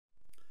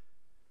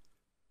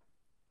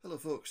Hello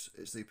folks,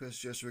 it's the Pace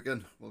Chaser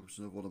again. Welcome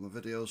to another one of my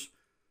videos.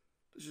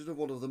 This is another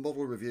one of the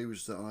model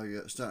reviews that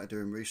I started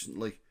doing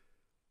recently,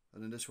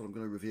 and in this one I'm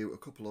going to review a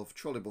couple of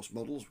trolleybus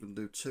models. We're going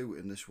to do two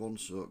in this one,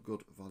 so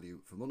good value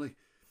for money.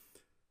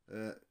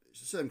 It's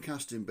the same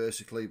casting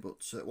basically,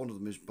 but one of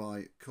them is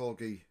by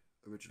Corgi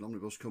Original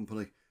Omnibus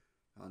Company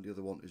and the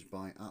other one is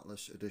by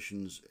Atlas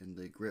Editions in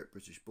the Great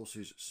British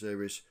Buses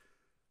series,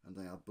 and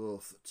they are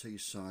both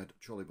Teesside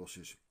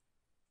Trolleybuses.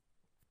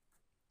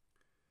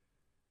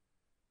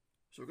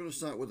 So we're going to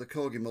start with the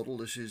Corgi model.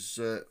 This is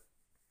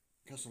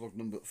catalogue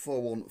number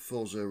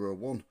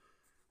 41401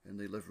 in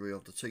the livery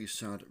of the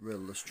Teesside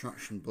Railless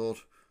Traction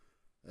Board,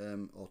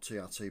 or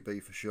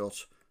TRTB for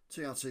short.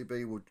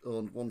 TRTB would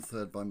owned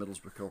 1/3 by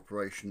Middlesbrough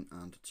Corporation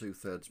and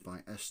 2/3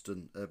 by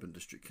Eston Urban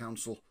District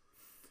Council.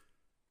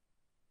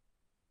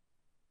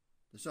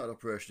 They started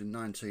operation in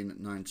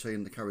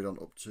 1919. They carried on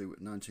up to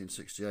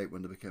 1968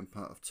 when they became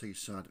part of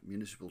Teesside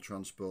Municipal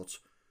Transport,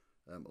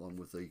 along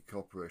with the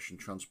Corporation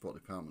Transport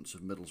Departments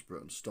of Middlesbrough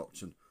and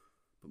Stockton,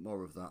 but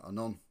more of that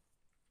anon.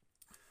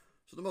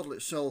 So the model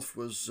itself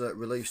was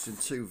released in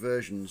two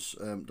versions.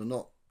 They're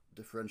not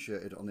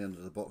differentiated on the end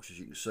of the box, as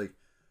you can see. It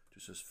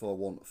just says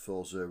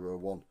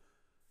 41401.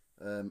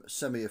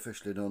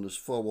 Semi-officially known as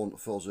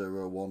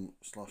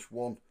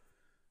 41401/1.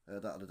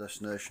 That had a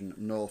destination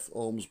North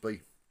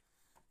Ormsby.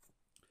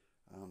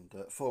 And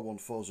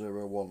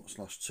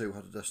 41401/2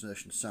 had a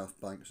destination South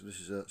Bank, so this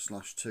is a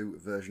 /2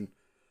 version.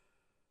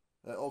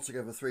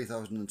 Altogether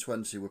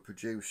 3,020 were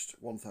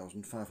produced,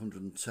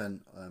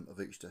 1,510 of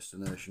each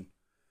destination.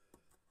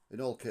 In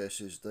all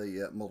cases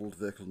they modelled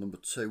vehicle number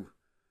 2,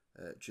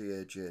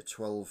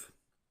 GAJ12.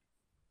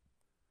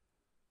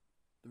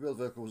 The real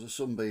vehicle was a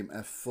Sunbeam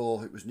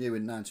F4. It was new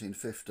in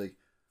 1950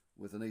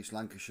 with an East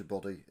Lancashire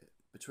body.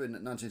 Between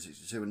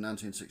 1962 and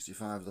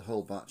 1965 the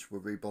whole batch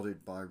were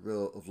rebodied by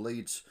Roe of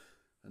Leeds,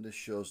 and this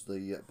shows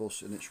the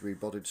bus in its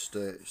rebodied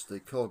state. It's the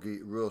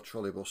Corgi Roe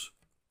trolleybus.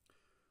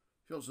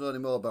 If you want to know any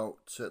more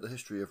about the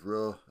history of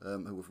Roe,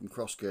 who were from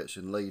Crossgates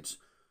in Leeds,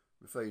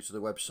 refer you to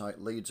the website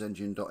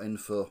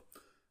leedsengine.info.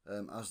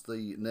 As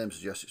the name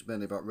suggests, it's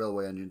mainly about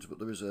railway engines, but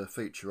there is a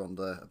feature on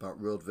there about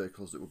road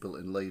vehicles that were built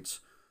in Leeds,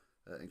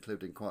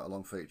 including quite a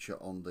long feature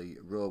on the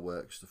Roe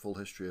works, the full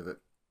history of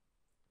it.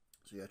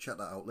 So yeah, check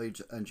that out,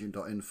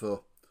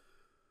 leedsengine.info.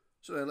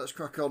 So yeah, let's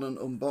crack on and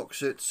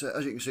unbox it.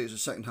 As you can see, it's a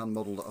second-hand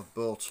model that I've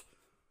bought.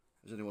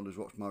 As anyone who's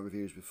watched my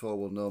reviews before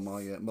will know,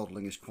 my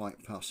modelling is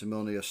quite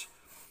parsimonious.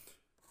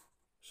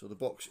 So the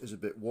box is a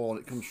bit worn.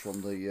 It comes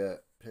from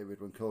the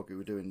period when Corgi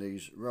were doing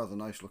these rather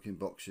nice looking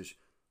boxes.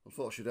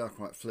 Unfortunately they are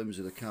quite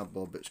flimsy, the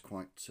cardboard bit's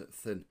quite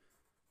thin,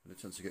 and it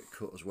tends to get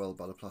cut as well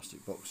by the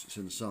plastic box that's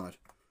inside.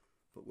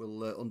 But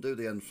we'll undo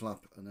the end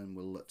flap and then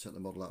we'll take the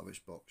model out of its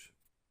box.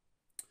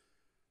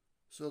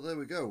 So there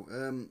we go.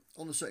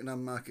 On the second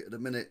hand market at the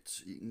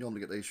minute you can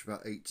normally get these for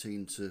about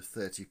 £18 to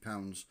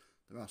 £30.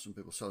 There are some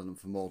people selling them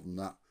for more than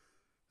that.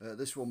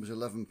 This one was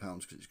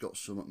 £11 because it's got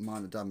some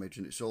minor damage,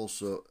 and it's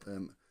also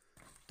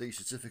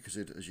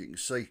decertificated, as you can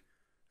see.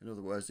 In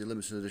other words, the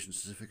limited edition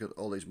certificate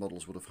all these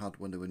models would have had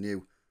when they were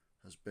new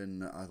has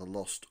been either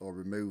lost or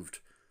removed.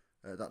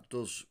 That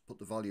does put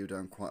the value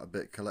down quite a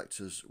bit.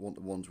 Collectors want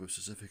the ones with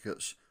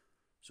certificates,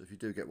 so if you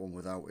do get one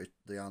without it,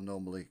 they are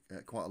normally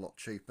quite a lot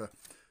cheaper.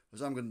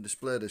 As I'm going to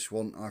display this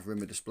one either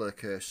in my display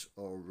case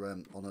or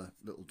on a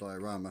little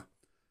diorama,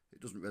 it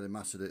doesn't really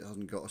matter that it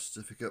hasn't got a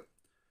certificate.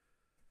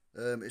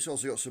 It's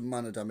also got some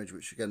minor damage,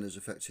 which again has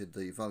affected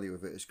the value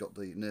of it. It's got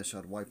the near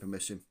side wiper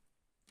missing,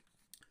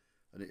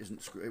 and it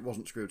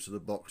wasn't screwed to the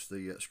box.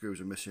 The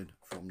screws are missing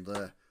from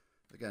there.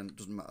 Again, it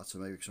doesn't matter to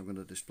me because I'm going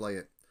to display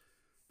it.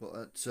 But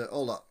at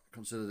all that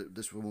considered,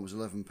 this one was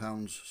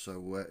 £11,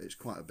 so it's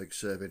quite a big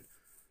saving,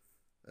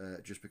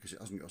 just because it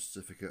hasn't got a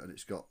certificate and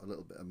it's got a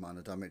little bit of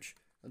minor damage.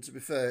 And to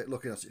be fair,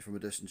 looking at it from a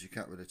distance, you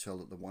can't really tell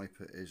that the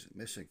wiper is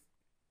missing.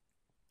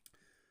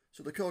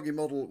 So the Corgi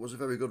model was a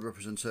very good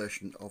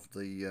representation of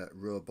the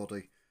Roe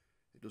body.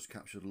 It does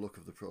capture the look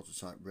of the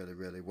prototype really,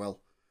 really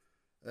well.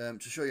 To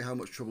show you how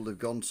much trouble they've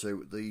gone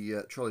to,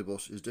 the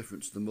trolleybus is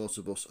different to the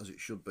motorbus as it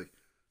should be.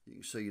 You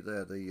can see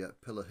there the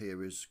pillar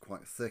here is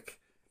quite thick.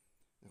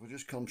 If I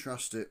just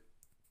contrast it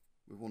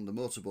with one of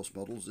the motorbus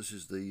models, this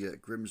is the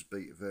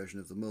Grimsby version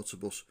of the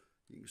motorbus.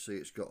 You can see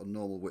it's got a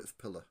normal width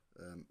pillar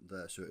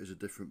there, so it is a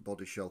different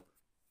body shell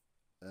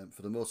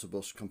for the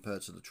motorbus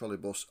compared to the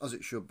trolleybus, as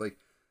it should be.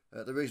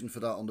 The reason for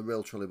that on the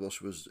rail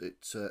trolleybus was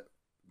the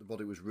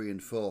body was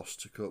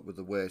reinforced to cope with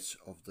the weight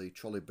of the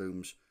trolley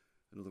booms.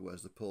 In other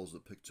words, the poles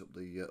that picked up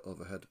the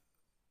overhead,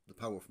 the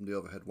power from the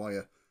overhead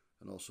wire,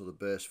 and also the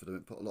base for them.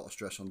 It put a lot of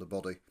stress on the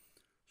body,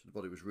 so the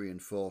body was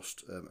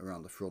reinforced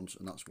around the front,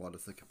 and that's why the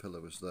thicker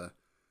pillar was there.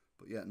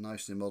 But yeah,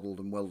 nicely modelled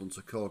and well done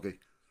to Corgi.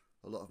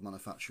 A lot of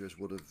manufacturers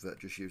would have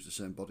just used the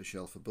same body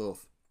shell for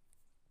both.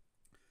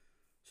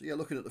 So yeah,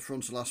 looking at the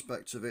frontal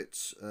aspect of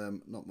it,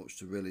 not much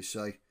to really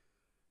say.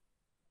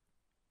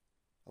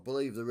 I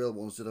believe the real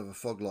ones did have a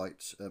fog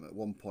light at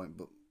one point,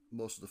 but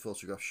most of the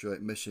photographs show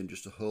it missing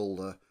just a hole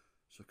there.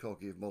 So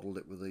Corgi have modelled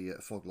it with the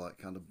fog light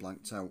kind of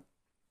blanked out.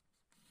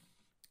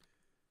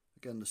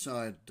 Again, the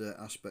side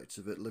aspects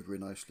of it, livery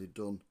nicely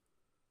done.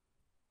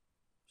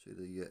 See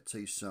the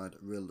Teesside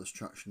Railless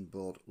Traction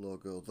Board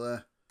logo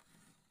there.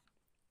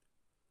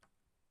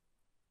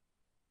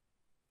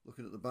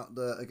 Looking at the back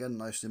there, again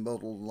nicely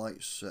modelled,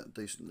 lights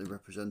decently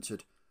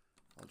represented.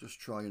 I'll just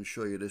try and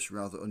show you this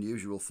rather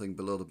unusual thing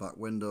below the back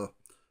window.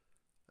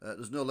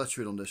 There's no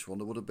lettering on this one,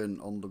 there would have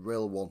been on the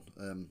rail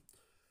one.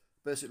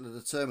 Basically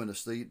the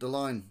terminus, the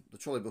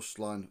trolleybus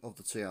line of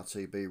the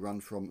TRTB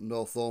ran from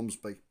North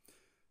Ormsby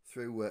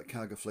through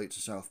Cargafleet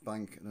to South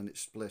Bank, and then it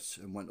split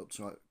and went up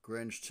to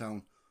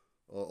Grangetown,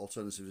 or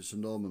alternatively to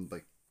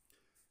Normanby.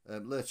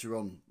 Later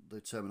on the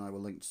termini were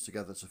linked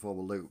together to form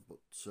a loop, but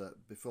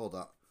before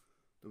that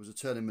there was a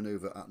turning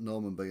manoeuvre at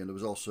Normanby, and there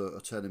was also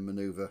a turning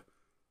manoeuvre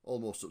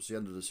almost up to the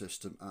end of the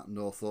system at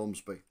North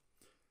Ormsby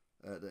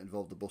that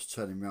involved the bus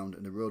turning round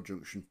in a road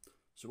junction.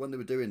 So when they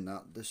were doing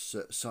that, this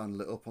sign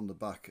lit up on the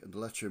back and the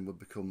lettering would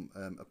become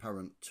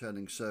apparent,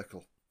 turning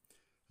circle,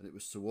 and it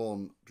was to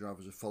warn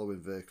drivers of following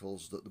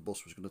vehicles that the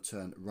bus was going to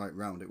turn right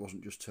round. It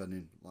wasn't just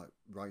turning like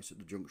right at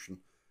the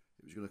junction,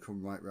 it was going to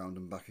come right round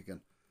and back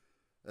again.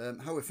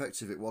 How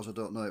effective it was, I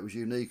don't know. It was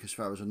unique as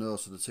far as I know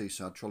to the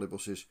Teesside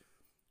trolleybuses.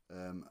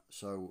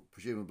 So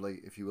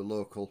presumably if you were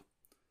local,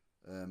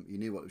 you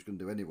knew what it was going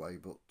to do anyway,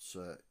 but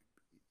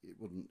it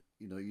wouldn't,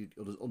 you'd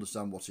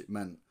understand what it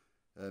meant.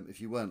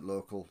 If you weren't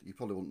local, you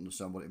probably wouldn't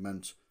understand what it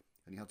meant,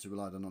 and you had to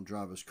rely on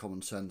drivers'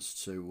 common sense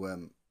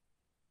to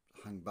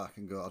hang back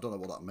and go, I don't know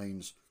what that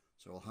means,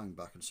 so I'll hang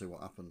back and see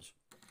what happens.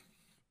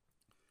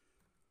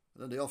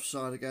 And then the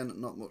offside, again,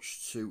 not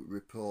much to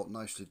report,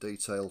 nicely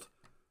detailed.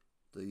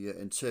 The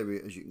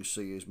interior, as you can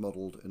see, is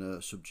modelled in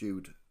a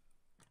subdued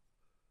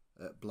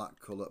black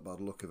colour by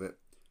the look of it.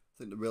 I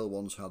think the real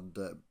ones had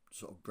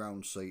sort of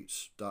brown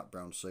seats, dark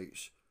brown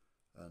seats,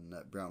 and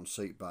brown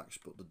seat backs,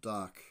 but the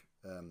dark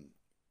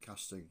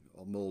casting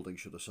or moulding,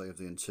 should I say, of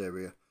the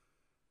interior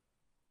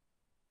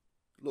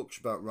looks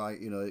about right.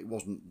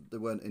 They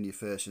weren't in your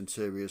face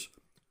interiors.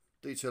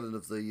 Detailing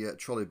of the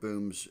trolley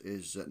booms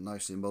is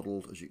nicely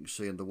modelled, as you can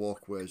see, in the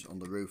walkways on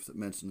the roof that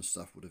maintenance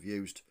staff would have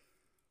used.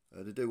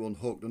 They do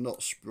unhook, they're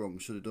not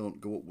sprung, so they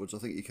don't go upwards. I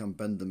think you can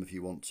bend them if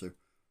you want to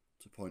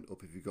point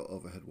up if you've got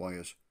overhead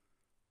wires.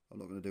 I'm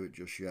not going to do it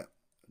just yet,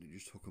 and you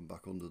just hook them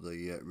back under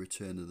the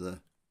retainer there.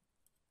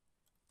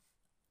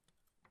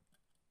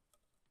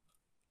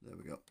 There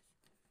we go.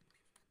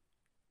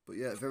 But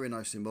yeah, very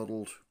nicely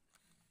modelled.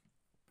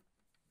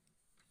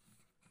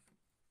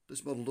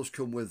 This model does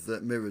come with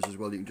mirrors as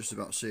well. You can just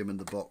about see them in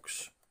the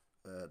box.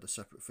 The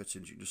separate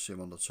fittings, you can just see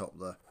them on the top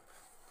there.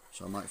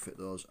 So I might fit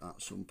those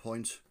at some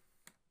point.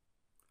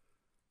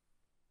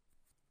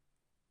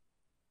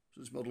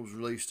 So this model was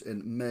released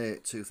in May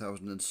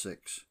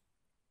 2006.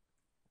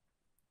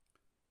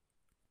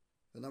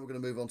 And now we're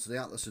going to move on to the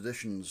Atlas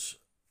Editions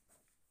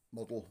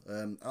model.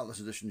 Atlas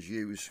Editions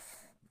use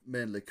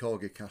mainly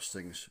Corgi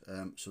castings,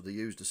 so they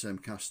used the same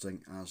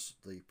casting as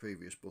the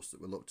previous bus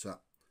that we looked at.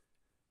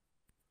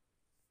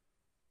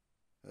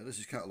 This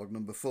is catalogue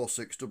number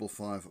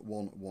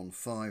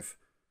 4655115,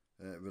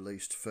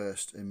 released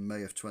first in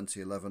May of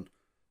 2011.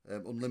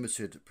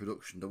 Unlimited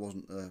production, there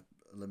wasn't a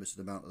limited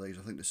amount of these.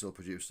 I think they still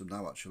produce them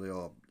now actually,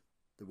 or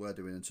they were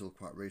doing until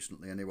quite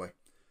recently anyway.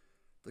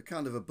 They're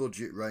kind of a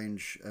budget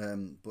range,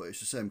 but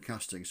it's the same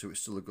casting, so it's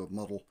still a good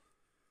model.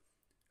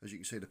 As you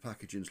can see, the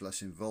packaging's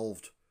less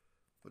involved.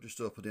 But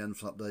just open the end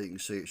flap there, you can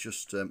see it's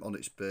just on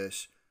its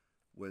base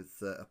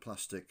with a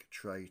plastic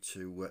tray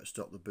to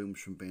stop the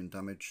booms from being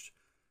damaged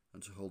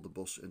and to hold the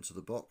bus into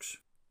the box.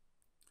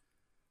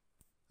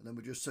 And then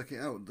we just take it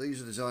out.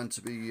 These are designed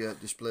to be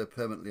displayed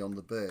permanently on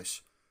the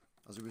base,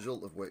 as a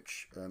result of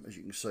which, as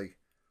you can see,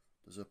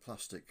 there's a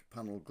plastic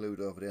panel glued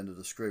over the end of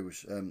the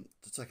screws.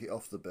 To take it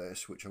off the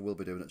base, which I will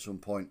be doing at some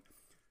point,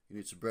 you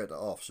need to break that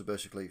off. So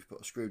basically, if you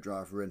put a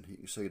screwdriver in, you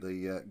can see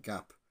the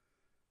gap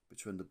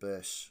between the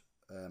base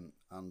and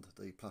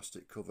the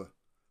plastic cover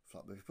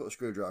flap. If you put a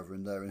screwdriver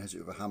in there and hit it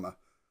with a hammer,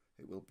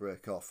 it will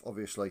break off.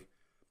 Obviously,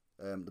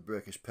 the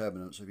break is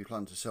permanent, so if you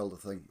plan to sell the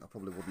thing, I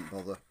probably wouldn't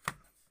bother.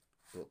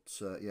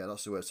 But yeah,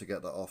 that's the way to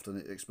get that off, and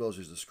it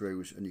exposes the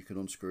screws, and you can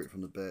unscrew it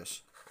from the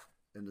base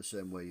in the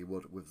same way you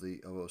would with the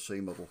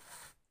OOC model.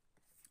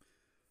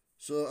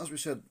 So as we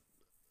said,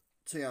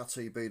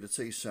 TRTB, the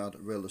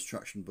Teesside Railless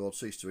Traction Board,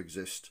 ceased to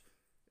exist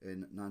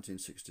in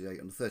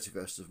 1968. On the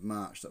 31st of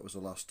March, that was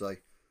the last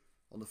day.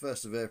 On the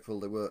 1st of April,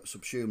 they were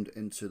subsumed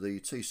into the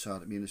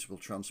Teesside Municipal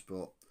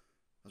Transport,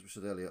 as we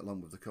said earlier,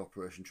 along with the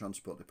Corporation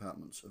Transport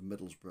Departments of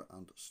Middlesbrough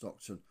and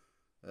Stockton.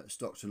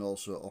 Stockton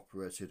also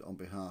operated on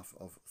behalf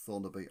of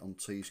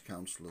Thornaby-on-Tees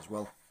Council as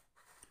well.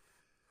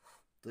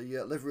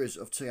 The liveries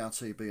of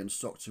TRTB and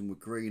Stockton were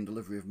green. The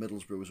livery of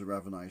Middlesbrough was a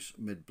rather nice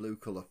mid-blue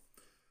colour.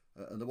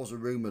 And there was a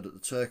rumour that the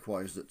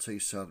turquoise that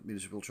Teesside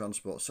Municipal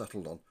Transport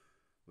settled on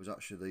was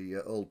actually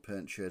the old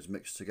paint shades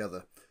mixed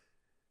together.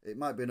 It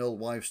might be an old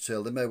wives'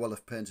 tale. They may well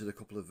have painted a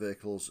couple of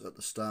vehicles at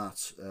the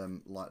start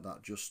like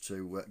that just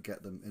to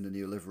get them in a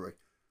new livery.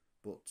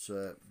 But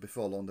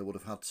before long they would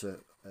have had to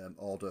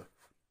order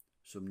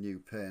some new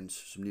paint,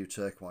 some new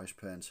turquoise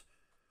paint.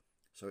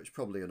 So it's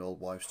probably an old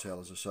wives' tale,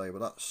 as I say, but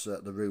that's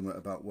the rumour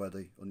about where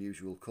the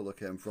unusual colour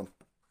came from.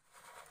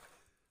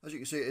 As you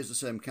can see, it is the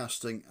same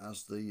casting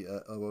as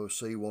the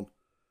OOC one.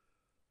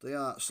 They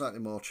are slightly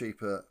more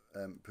cheaper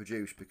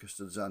produced because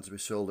they're designed to be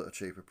sold at a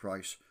cheaper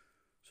price.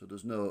 So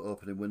there's no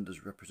opening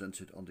windows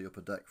represented on the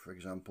upper deck, for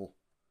example.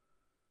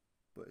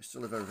 But it's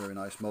still a very, very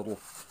nice model.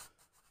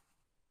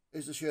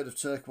 Is the shade of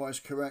turquoise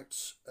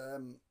correct?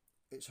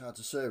 It's hard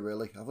to say,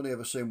 really. I've only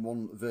ever seen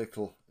one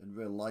vehicle in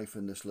real life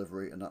in this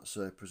livery, and that's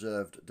a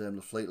preserved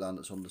Daimler Fleetline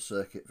that's on the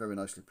circuit, very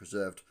nicely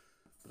preserved.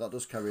 But that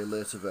does carry a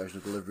later version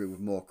of the livery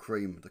with more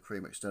cream, the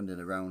cream extending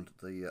around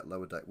the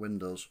lower deck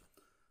windows,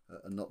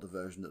 and not the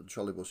version that the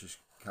trolleybus is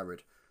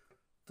carried.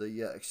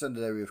 The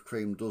extended area of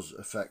cream does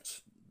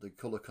affect the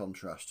colour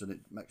contrast, and it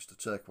makes the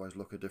turquoise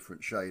look a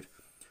different shade.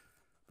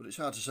 But it's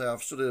hard to say.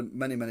 I've studied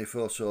many, many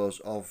photos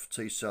of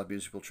Teesside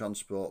Municipal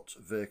Transport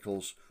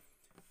vehicles.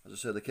 As I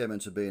say, they came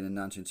into being in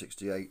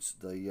 1968.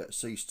 They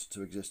ceased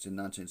to exist in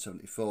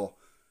 1974.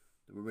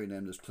 They were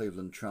renamed as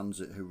Cleveland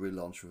Transit, who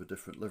relaunched with a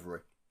different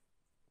livery.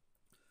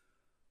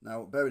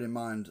 Now, bearing in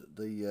mind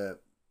the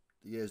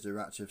years they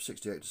were active,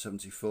 68 to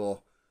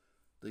 74,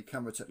 the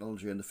camera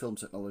technology and the film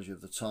technology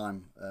of the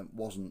time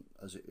wasn't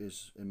as it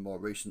is in more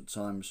recent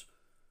times,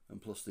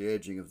 and plus the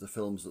aging of the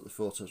films that the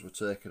photos were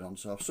taken on.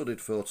 So I've studied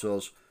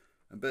photos,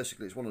 and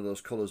basically it's one of those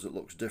colours that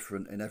looks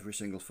different in every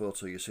single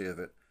photo you see of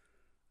it.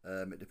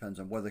 It depends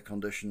on weather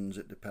conditions,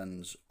 it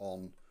depends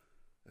on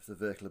if the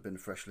vehicle had been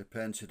freshly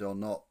painted or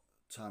not,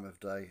 time of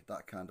day,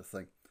 that kind of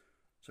thing.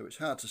 So it's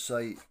hard to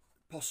say.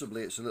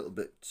 Possibly it's a little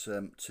bit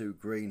too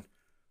green.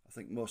 I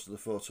think most of the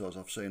photos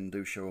I've seen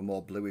do show a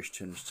more bluish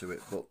tinge to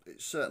it, but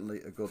it's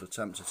certainly a good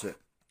attempt at it.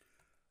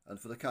 And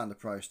for the kind of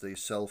price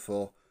these sell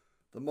for,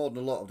 they're more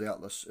than a lot of the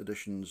Atlas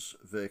Editions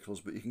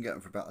vehicles, but you can get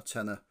them for about a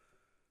tenner.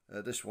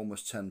 This one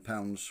was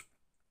 £10.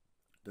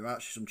 There are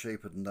actually some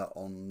cheaper than that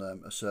on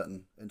a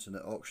certain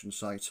internet auction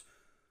site,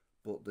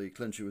 but the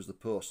clincher was the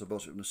post. I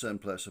bought it from the same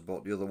place I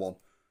bought the other one,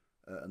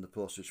 and the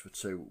postage for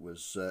two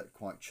was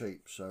quite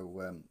cheap,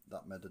 so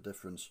that made a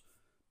difference.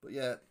 But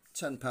yeah,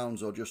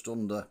 £10 or just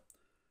under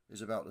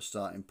is about the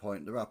starting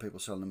point. There are people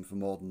selling them for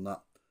more than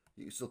that.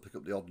 You can still pick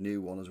up the odd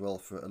new one as well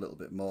for a little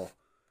bit more.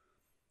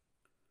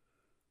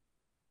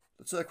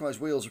 The turquoise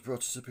wheels are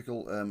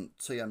prototypical.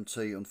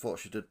 TMT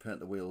unfortunately did paint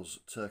the wheels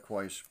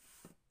turquoise.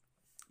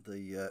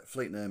 The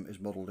fleet name is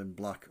modelled in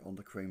black on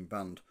the cream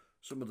band.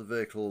 Some of the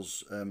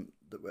vehicles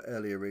that were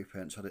earlier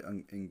repaints had it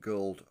in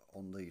gold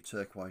on the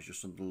turquoise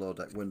just under the low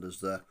deck windows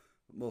there.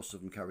 But most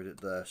of them carried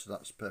it there, so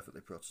that's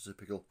perfectly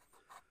prototypical.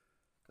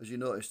 As you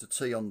notice, the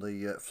T on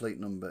the fleet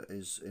number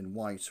is in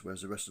white,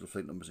 whereas the rest of the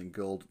fleet number is in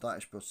gold. That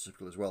is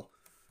prototypical as well.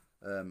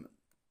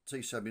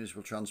 Teesside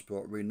Municipal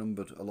Transport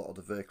renumbered a lot of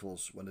the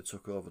vehicles when they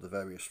took over the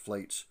various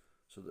fleets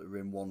so that they were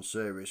in one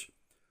series.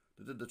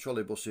 They did the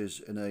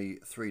trolleybuses in a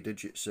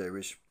 3-digit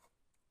series,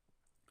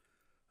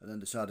 and then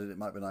decided it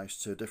might be nice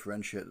to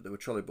differentiate that they were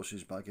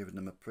trolleybuses by giving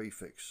them a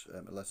prefix,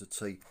 a letter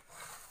T.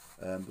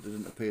 But they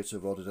didn't appear to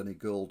have ordered any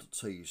gold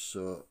T's,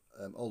 so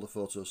all the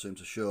photos seem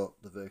to show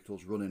the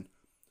vehicles running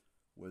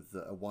with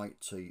a white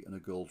T and a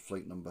gold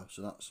fleet number,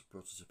 so that's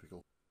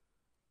prototypical.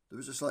 There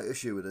is a slight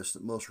issue with this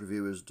that most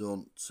reviewers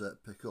don't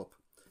pick up.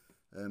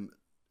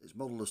 It's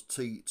modelled as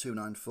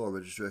T294,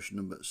 registration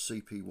number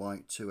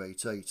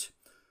CPY288.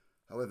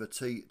 However,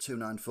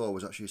 T294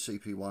 was actually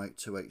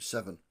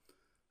CPY287,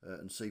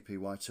 and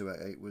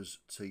CPY288 was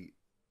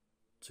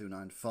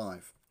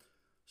T295.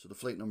 So the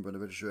fleet number and the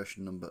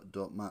registration number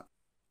don't match.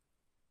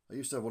 I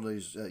used to have one of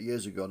these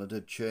years ago, and I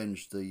did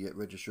change the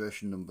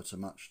registration number to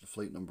match the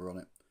fleet number on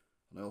it.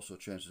 And I also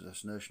changed the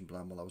destination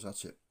plan while I was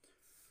at it.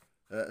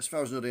 As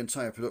far as I know, the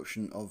entire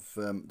production of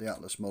the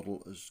Atlas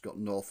model has got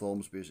North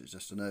Ormsby as its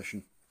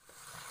destination.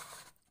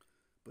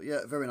 But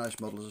yeah, very nice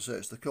model. As I say,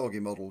 it's the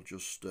Corgi model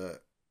just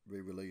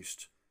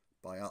re-released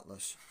by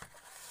Atlas.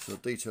 So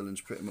detailing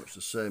is pretty much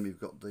the same. You've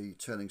got the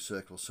turning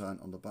circle sign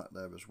on the back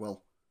there as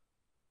well.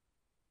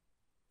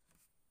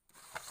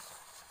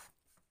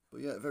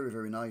 But yeah, very,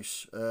 very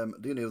nice.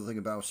 The only other thing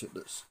about it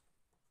that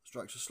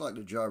strikes a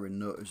slightly jarring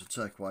note is the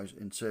turquoise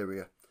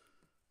interior.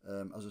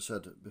 As I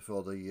said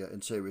before, the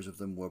interiors of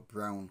them were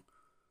brown,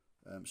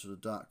 so the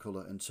dark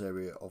colour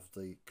interior of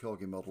the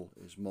Corgi model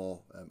is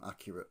more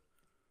accurate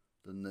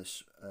than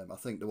this. I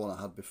think the one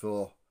I had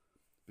before,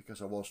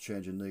 because I was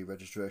changing the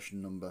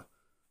registration number,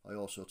 I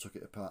also took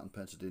it apart and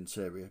painted the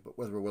interior, but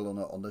whether I will or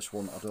not on this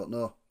one, I don't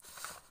know.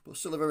 But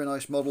still a very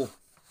nice model.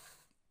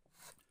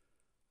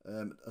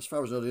 As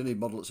far as I know, the only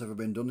model that's ever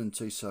been done in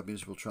Teesside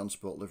Municipal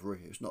Transport livery.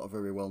 It's not a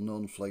very well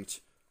known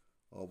fleet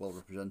or well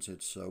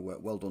represented, so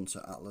well done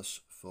to Atlas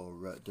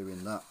for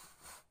doing that.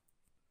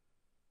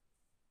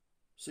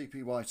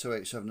 CPY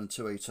 287 and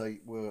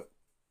 288 were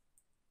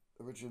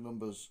original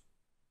numbers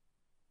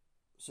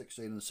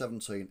 16 and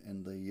 17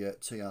 in the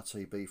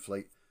TRTB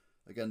fleet.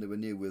 Again, they were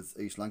new with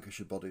East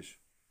Lancashire bodies.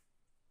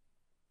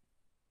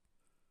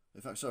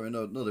 In fact, sorry,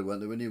 no they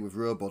weren't. They were new with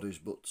Roe bodies,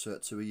 but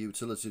to a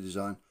utility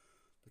design.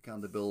 The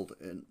kind they built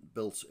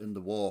in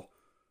the war,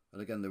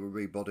 and again they were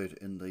rebodied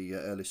in the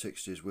early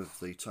 60s with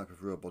the type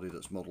of Roe body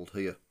that's modelled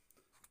here.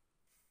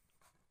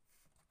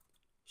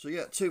 So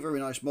yeah, two very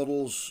nice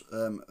models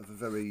of a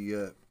very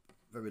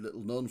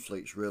little known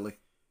fleets really.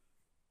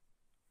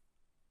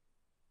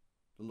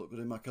 They look good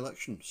in my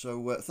collection.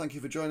 So thank you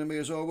for joining me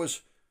as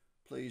always.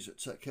 Please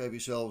take care of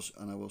yourselves,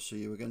 and I will see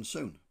you again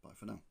soon. Bye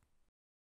for now.